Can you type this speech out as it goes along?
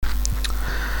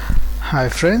Hi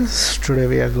friends, today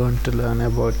we are going to learn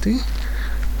about the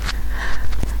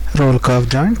roll curve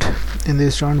joint. In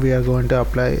this joint we are going to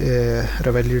apply a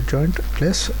Revolute joint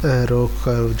plus a roll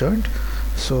curve joint.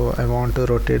 So I want to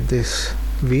rotate this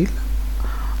wheel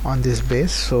on this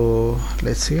base, so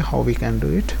let's see how we can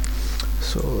do it.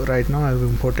 So right now I've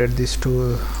imported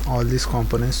all these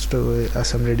components to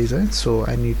assembly design, so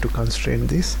I need to constrain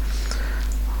this,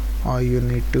 or you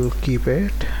need to keep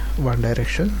it one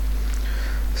direction.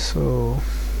 So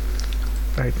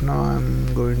right now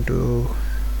I'm going to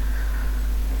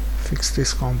fix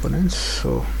these components,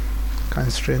 so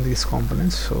constrain these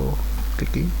components, so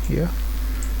clicking here,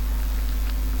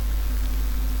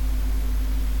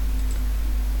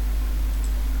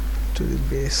 to the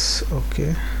base.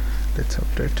 Okay, let's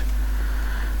update.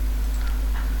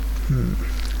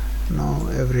 Now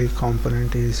every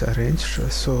component is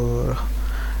arranged, so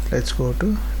let's go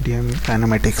to DMU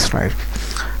Kinematics, right?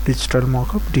 Digital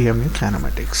Mockup DMU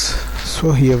Kinematics.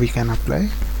 So here we can apply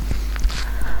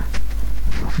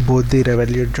both the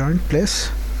Revolute joint plus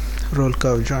roll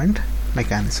curve joint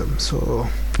mechanism. So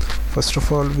first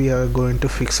of all we are going to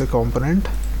fix a component,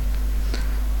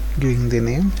 giving the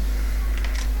name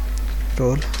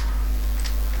roll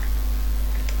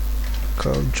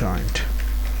curve joint.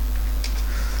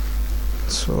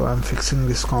 So I'm fixing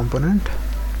this component.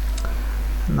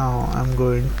 Now I'm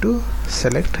going to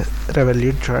select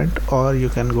Revolute joint, or you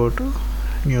can go to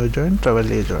new joint,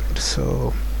 Revolute joint.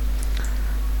 So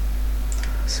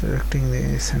selecting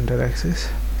the center axis,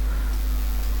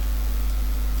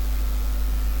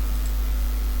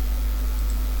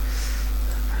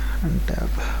 and tab.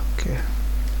 Okay,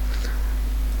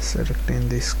 selecting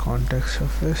this contact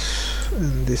surface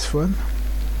and this one.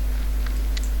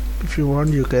 If you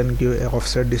want, you can give a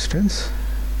offset distance,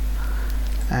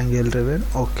 angle driven.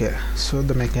 Okay, so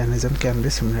the mechanism can be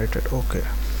simulated. Okay,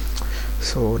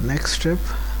 so next step,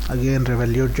 again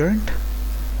Revolute joint,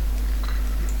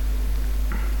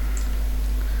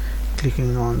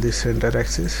 clicking on the center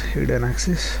axis, hidden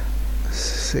axis,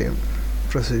 same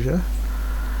procedure.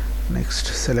 Next,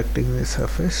 selecting the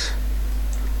surface,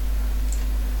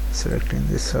 selecting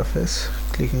this surface,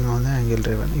 clicking on the angle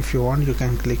driven. If you want, you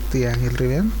can click the angle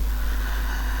driven,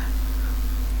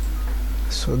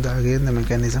 so again the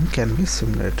mechanism can be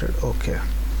simulated. Okay,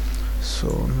 so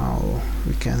now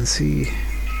we can see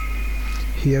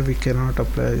here we cannot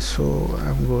apply, so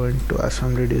I'm going to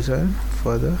assembly design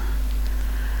further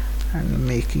and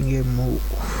making a move.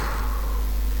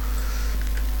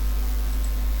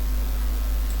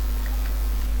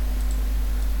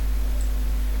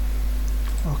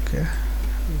 Okay,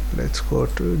 let's go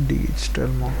to digital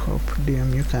mockup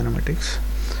DMU Kinematics.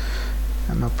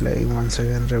 I'm applying once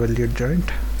again Revolute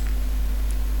joint.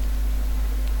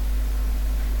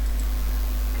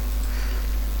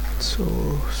 So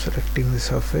selecting the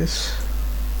surface,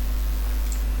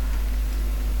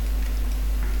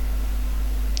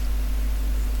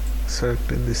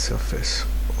 selecting this surface.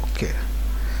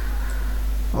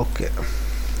 Okay,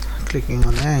 clicking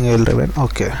on the angle driven.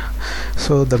 Okay,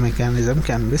 so the mechanism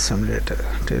can be simulated.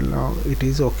 Till now it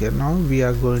is okay. Now we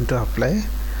are going to apply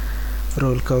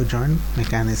roll curve joint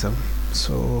mechanism.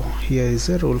 So here is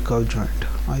a roll curve joint,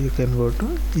 or you can go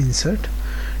to insert,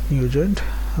 new joint,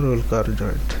 roll curve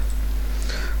joint.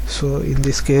 So in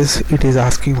this case it is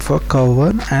asking for curve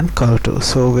 1 and curve 2,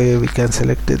 so we can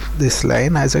select this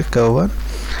line as a curve 1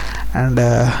 and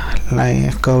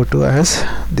line curve 2 as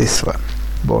this one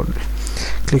boundary.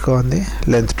 Click on the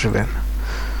length driven.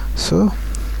 So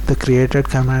the created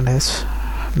command has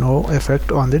no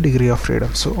effect on the degree of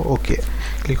freedom, so okay,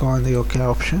 click on the OK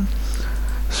option.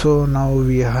 So now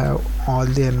we have all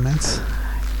the elements,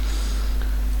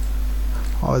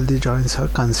 all the joints are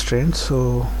constrained,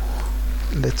 so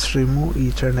let's remove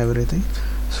each and everything.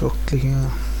 So clicking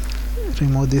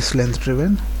remove this length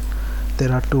driven,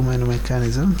 there are too many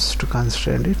mechanisms to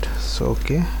constrain it, so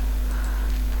okay,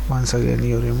 once again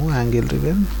you remove angle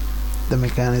driven, the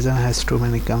mechanism has too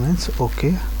many comments.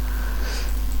 Okay,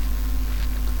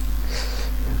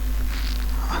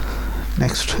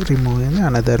 next removing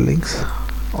another links.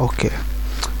 Okay,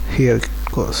 here it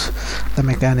goes, the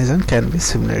mechanism can be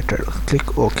simulated.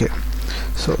 Click OK.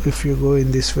 So if you go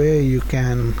in this way, you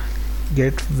can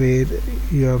get where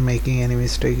you are making any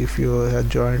mistake. If your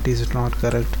joint is not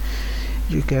correct,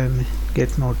 you can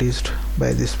get noticed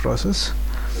by this process.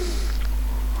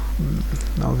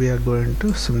 Now we are going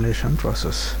to simulation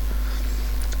process.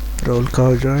 Roll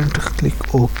curve joint,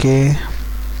 click OK,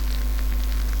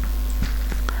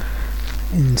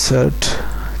 insert,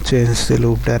 change the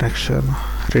loop direction,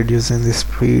 reducing the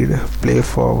speed, play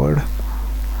forward,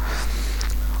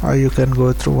 or you can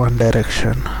go through one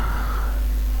direction.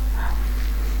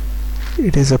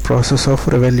 it is a process of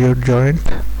Revolute joint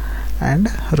and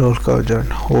roll curve joint.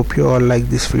 Hope you all like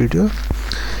this video.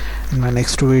 In my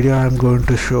next video I am going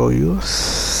to show you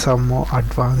some more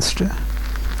advanced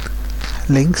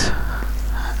links.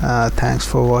 Thanks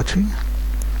for watching.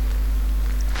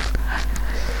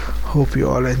 Hope you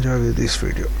all enjoy this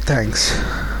video. Thanks.